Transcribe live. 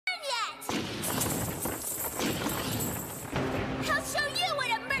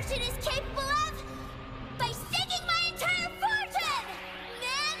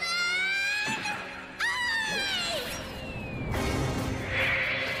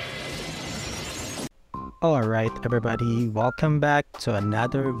Alright everybody, welcome back to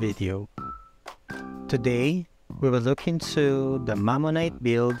another video. Today, we will look into the Mammonite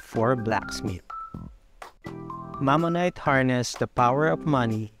build for Blacksmith. Mammonite harness the power of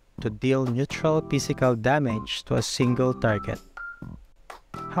money to deal neutral physical damage to a single target.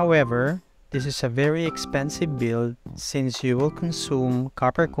 However, this is a very expensive build since you will consume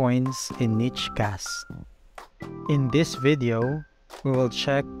copper coins in each cast. In this video, we will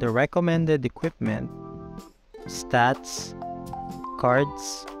check the recommended equipment, stats,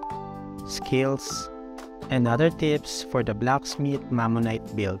 cards, skills, and other tips for the Blacksmith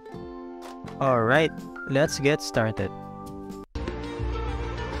Mammonite build. Alright, let's get started.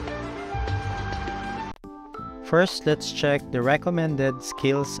 First, let's check the recommended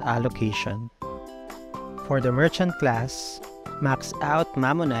skills allocation. For the merchant class, max out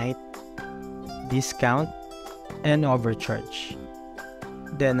Mammonite, discount, and overcharge.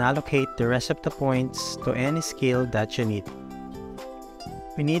 Then allocate the rest of the points to any skill that you need.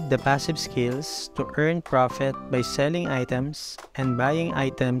 We need the passive skills to earn profit by selling items and buying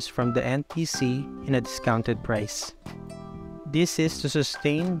items from the NPC in a discounted price. This is to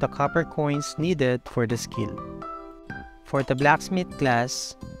sustain the copper coins needed for the skill. For the Blacksmith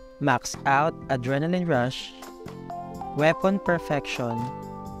class, max out Adrenaline Rush, Weapon Perfection,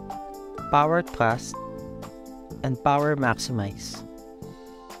 Power Thrust, and Power Maximize.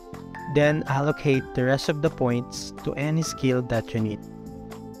 Then allocate the rest of the points to any skill that you need.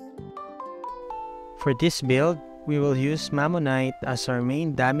 For this build, we will use Mammonite as our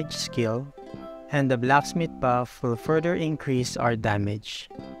main damage skill, and the Blacksmith buff will further increase our damage.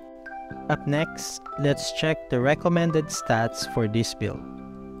 Up next, let's check the recommended stats for this build.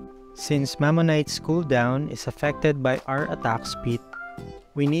 Since Mammonite's cooldown is affected by our attack speed,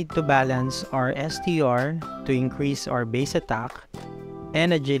 we need to balance our STR to increase our base attack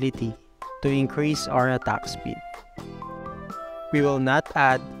and agility to increase our attack speed. We will not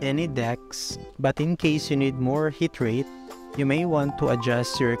add any dex, but in case you need more hit rate, you may want to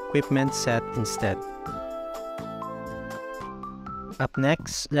adjust your equipment set instead. Up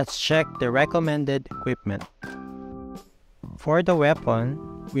next, let's check the recommended equipment. For the weapon,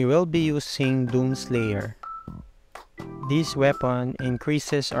 we will be using Doomslayer. This weapon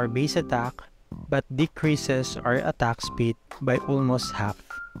increases our base attack but decreases our attack speed by almost half.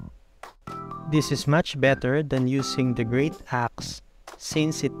 This is much better than using the Great Axe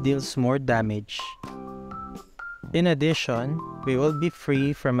since it deals more damage. In addition, we will be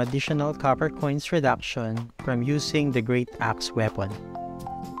free from additional copper coins reduction from using the Great Axe weapon.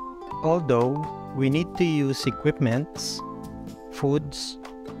 Although, we need to use equipments, foods,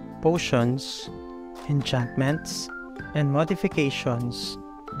 potions, enchantments, and modifications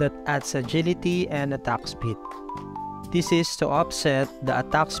that adds agility and attack speed. This is to offset the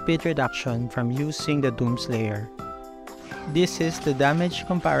attack speed reduction from using the Doomslayer. This is the damage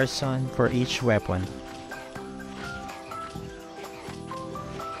comparison for each weapon.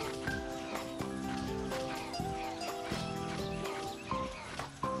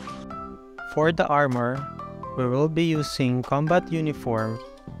 For the armor, we will be using Combat Uniform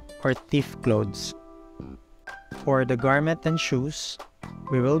or Thief Clothes. For the garment and shoes,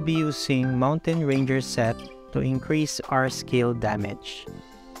 we will be using Mountain Ranger set to increase our skill damage.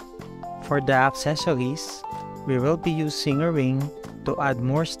 For the accessories, we will be using a ring to add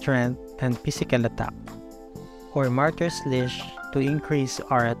more strength and physical attack, or Martyr's Leash to increase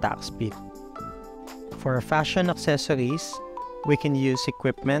our attack speed. For fashion accessories, we can use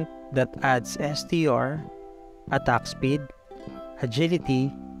equipment that adds STR, attack speed,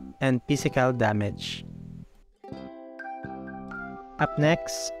 agility, and physical damage. Up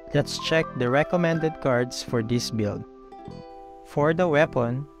next, let's check the recommended cards for this build. For the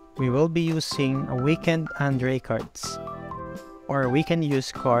weapon, we will be using Awakened Andre cards, or we can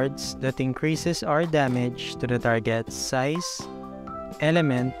use cards that increases our damage to the target's size,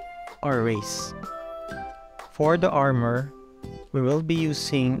 element, or race. For the armor, we will be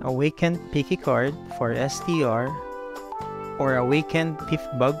using Awakened Picky card for STR, or Awakened Thief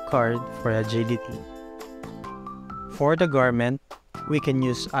Bug card for agility. For the garment, we can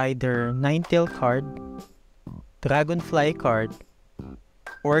use either Ninetail card, Dragonfly card,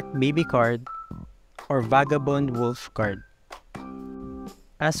 Orc Baby card, or Vagabond Wolf card.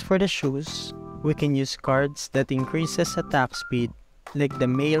 As for the shoes, we can use cards that increases attack speed like the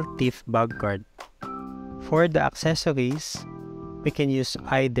Male Thief Bug card. For the accessories, we can use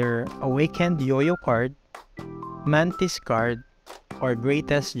either Awakened Yo-Yo card, Mantis card, or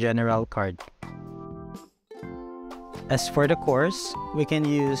Greatest General card. As for the cores, we can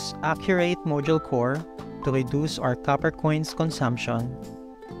use Accurate Module Core to reduce our copper coins consumption,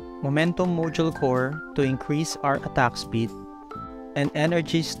 Momentum Module Core to increase our attack speed, and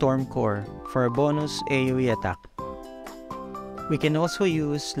Energy Storm Core for a bonus AoE attack. We can also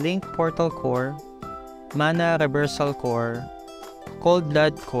use Link Portal Core, Mana Reversal Core, Cold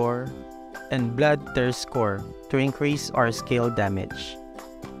Blood Core, and Bloodthirst Core to increase our scale damage.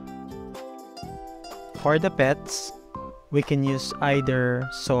 For the pets, we can use either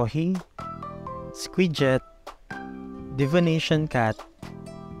Sohi, Squidget, Divination Cat,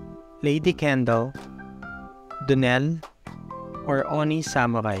 Lady Candle, Dunel, or Oni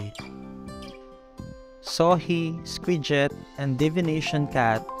Samurai. Sohi, Squidget, and Divination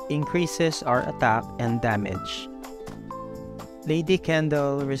Cat increases our attack and damage. Lady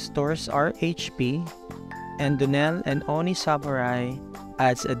Candle restores our HP, and Dunel and Oni Samurai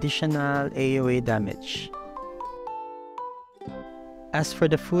adds additional AoE damage. As for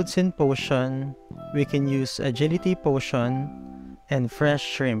the foods and potion, we can use Agility Potion and Fresh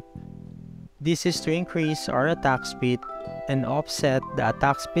Shrimp. This is to increase our attack speed and offset the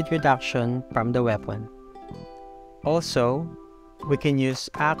attack speed reduction from the weapon. Also, we can use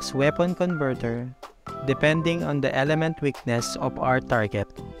Axe Weapon Converter depending on the element weakness of our target.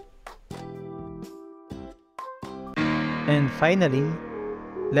 And finally,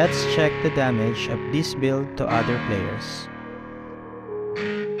 let's check the damage of this build to other players.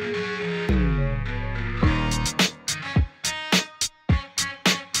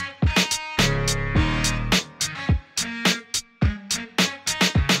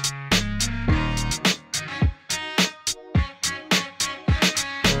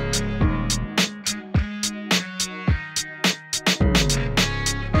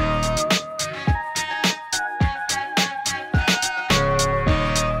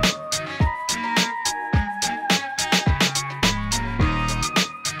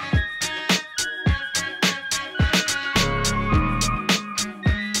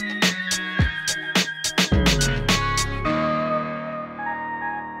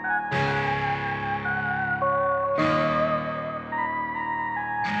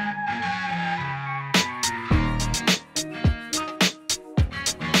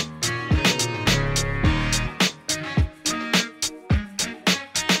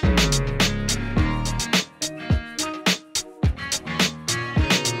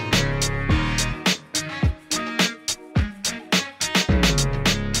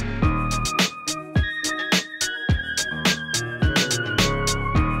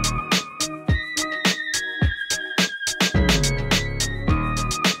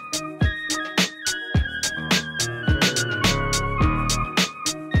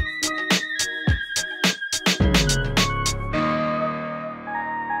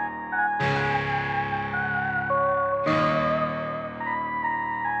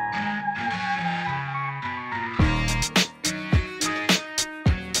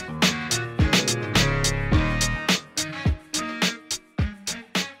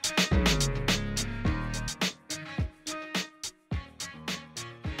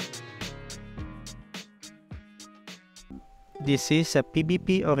 This is a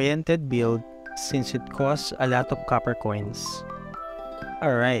PvP-oriented build since it costs a lot of copper coins.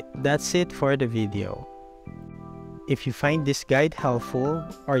 Alright, that's it for the video. If you find this guide helpful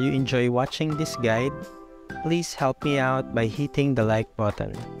or you enjoy watching this guide, please help me out by hitting the like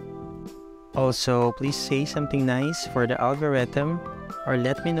button. Also, please say something nice for the algorithm or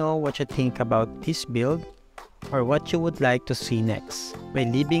let me know what you think about this build or what you would like to see next by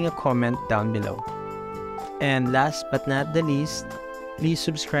leaving a comment down below. And last but not the least, please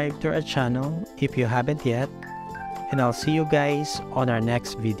subscribe to our channel if you haven't yet, and I'll see you guys on our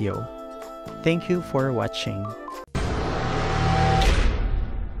next video. Thank you for watching.